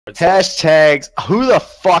Hashtags, who the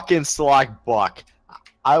fuck insta-lock Buck?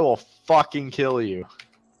 I will fucking kill you.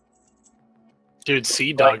 Dude,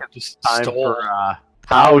 C-Dog just stole. For,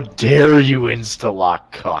 how dare you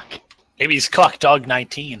insta-lock Cuck? Maybe he's Cuck Dog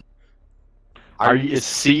 19. Are you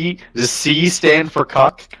C? Does C stand for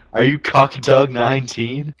Cuck? Are you Cuck Doug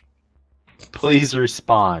 19? Please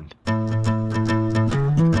respond.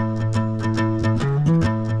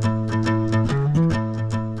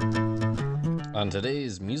 On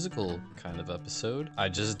today's musical kind of episode, I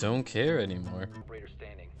just don't care anymore.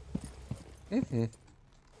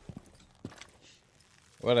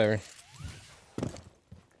 Whatever.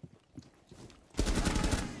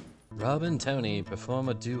 Rob and Tony perform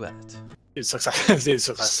a duet.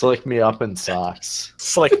 Slick me up in socks.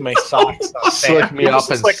 Slick me socks. Slick me up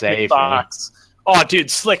and save me. Oh, dude,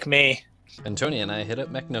 slick me. And Tony and I hit up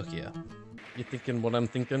MahKak. You thinking what I'm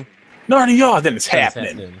thinking? Narnia, then it's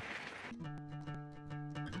happening.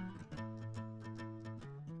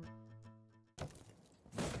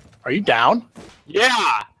 Are you down?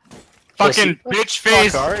 Yeah! Fucking bitch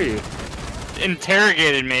face What are you?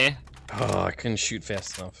 interrogated me. Oh, I couldn't shoot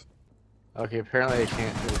fast enough. Okay, apparently I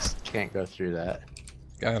can't go through that.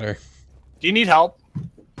 Got her. Do you need help?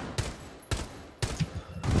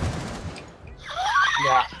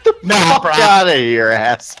 Yeah. No, fuck out of here,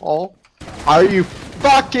 asshole. Are you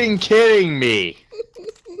fucking kidding me?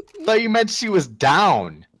 I thought you meant she was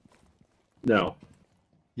down. No.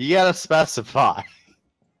 You gotta specify.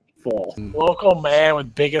 Full. Local man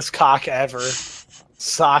with biggest cock ever.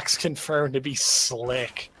 Socks confirmed to be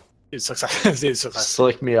slick. Dude,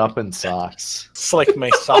 Slick me up in socks. Slick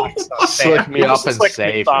me socks. Slick me up and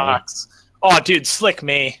save me. Oh, dude, slick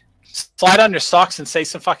me. Slide on your socks and say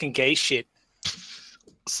some fucking gay shit.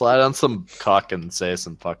 Slide on some cuck and say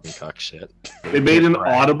some fucking cuck shit. It made an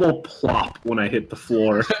audible plop when I hit the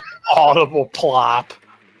floor. Audible plop.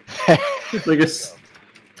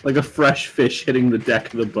 like a fresh fish hitting the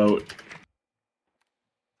deck of the boat.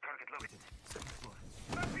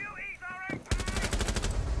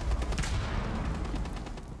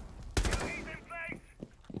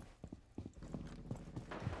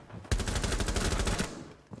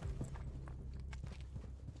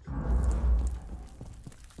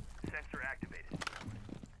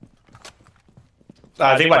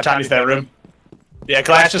 I think my Tommy's in that room. Yeah,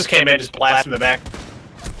 Glass just came in, just blasted in the back.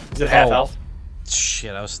 Is it half health?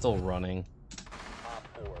 Shit, I was still running.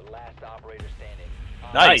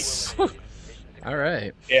 Nice.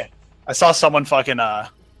 Alright. Yeah. I saw someone fucking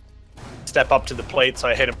step up to the plate, so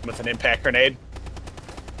I hit him with an impact grenade.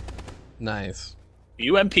 Nice.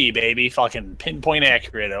 UMP, baby. Fucking pinpoint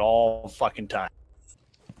accurate at all fucking time.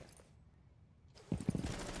 The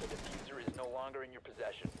diffuser is no longer in your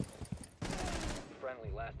possession.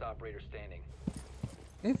 Friendly, last operator standing.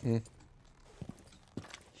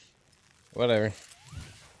 Whatever.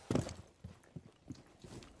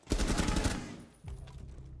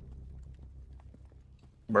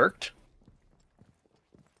 Merked.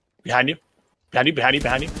 Behind you. Behind you, behind you,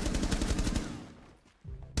 behind you.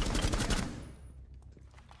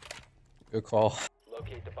 Good call.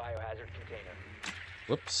 Locate the biohazard container.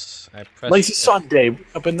 Whoops. I pressed Lazy Sunday,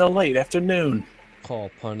 up in the late afternoon. call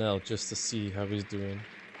Parnell just to see how he's doing.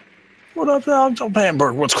 What up, John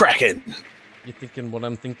Bamberg? What's cracking? You thinking what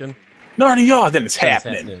I'm thinking? Narnia, then it's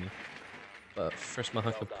happening. But first my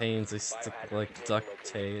hunk of pains, they stick like duct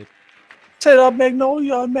tape. Set up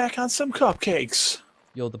Magnolia and Mac on some cupcakes.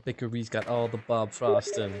 Yo, the bakery's got all the Bob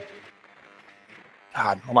frosting.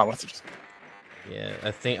 God, hold on, what's it? Yeah,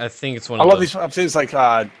 I think it's one. I of love those. these. Things like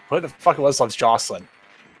what the fuck was loves Jocelyn.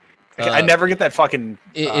 I never get that fucking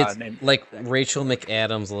It's name. like Rachel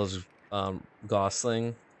McAdams loves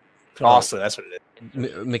Gosling. Jocelyn, that's what it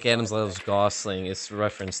is. McAdams loves Gosling. It's a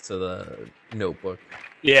reference to the Notebook.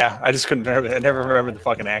 Yeah, I just couldn't remember. I never remembered the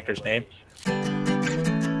fucking actor's name.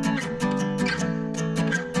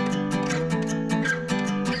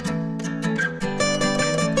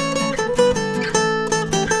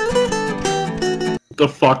 The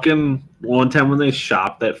fucking one time when they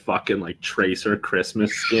shopped that fucking like Tracer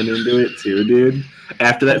Christmas skin into it too, dude.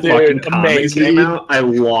 After that fucking comic came out, I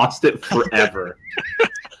lost it forever.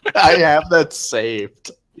 I have that saved.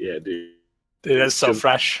 Yeah, dude. Dude, that's so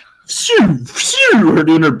fresh. Her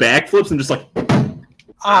doing her backflips and just like,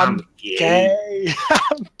 I'm gay.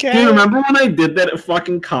 I'm gay. Dude, remember when I did that at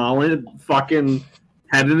fucking college? Fucking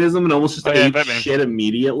hedonism and almost just ate shit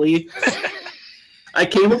immediately? I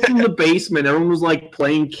came up from the basement. Everyone was like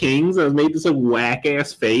playing Kings. And I made this like whack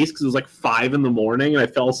ass face because it was like 5 in the morning, and I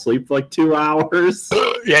fell asleep for like 2 hours.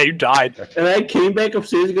 Yeah, you died. And I came back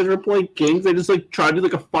upstairs because we were playing Kings. I just like tried to do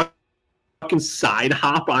like a fucking side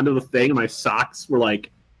hop onto the thing, and my socks were like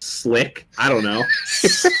Slick. I don't know.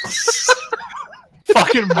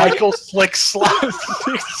 Fucking Michael Slick Socks.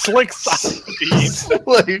 Slick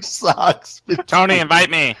Socks. Tony, invite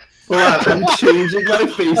me. Hold on, I'm changing my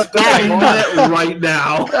Facebook. I'm on it right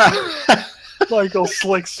now. Michael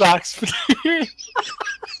Slick Socks.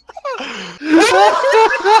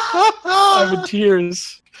 I'm in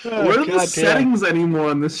tears. Oh, Where are the settings anymore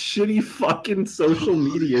on this shitty fucking social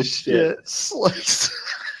media shit? Slick.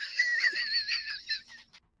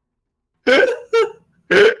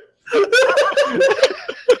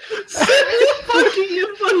 Fucking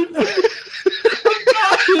invite.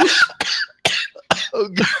 Oh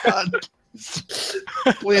god.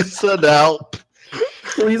 Please send help.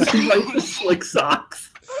 Please invite the Slick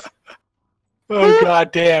Socks. Oh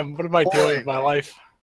god damn! What am I doing with my life?